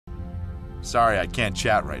Sorry, I can't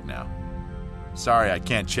chat right now. Sorry, I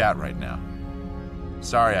can't chat right now.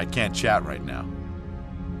 Sorry, I can't chat right now.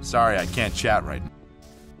 Sorry, I can't chat right now.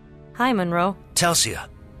 Hi, Monroe. Telsia,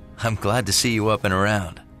 I'm glad to see you up and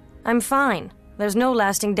around. I'm fine. There's no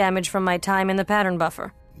lasting damage from my time in the pattern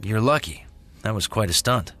buffer. You're lucky. That was quite a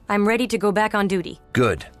stunt. I'm ready to go back on duty.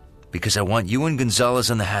 Good, because I want you and Gonzalez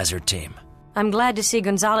on the hazard team. I'm glad to see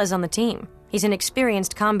Gonzalez on the team. He's an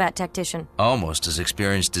experienced combat tactician. Almost as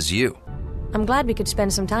experienced as you. I'm glad we could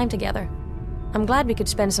spend some time together. I'm glad we could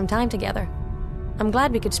spend some time together. I'm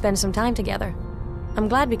glad we could spend some time together. I'm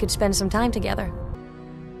glad we could spend some time together.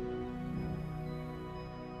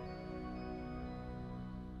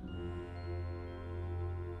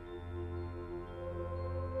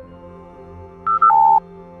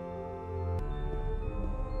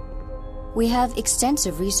 We have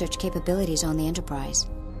extensive research capabilities on the Enterprise.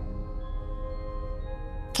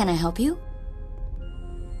 Can I help you?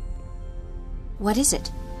 What is it?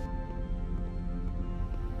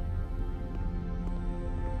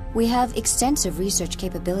 We have extensive research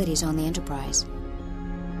capabilities on the Enterprise.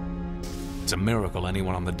 It's a miracle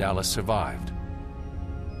anyone on the Dallas survived.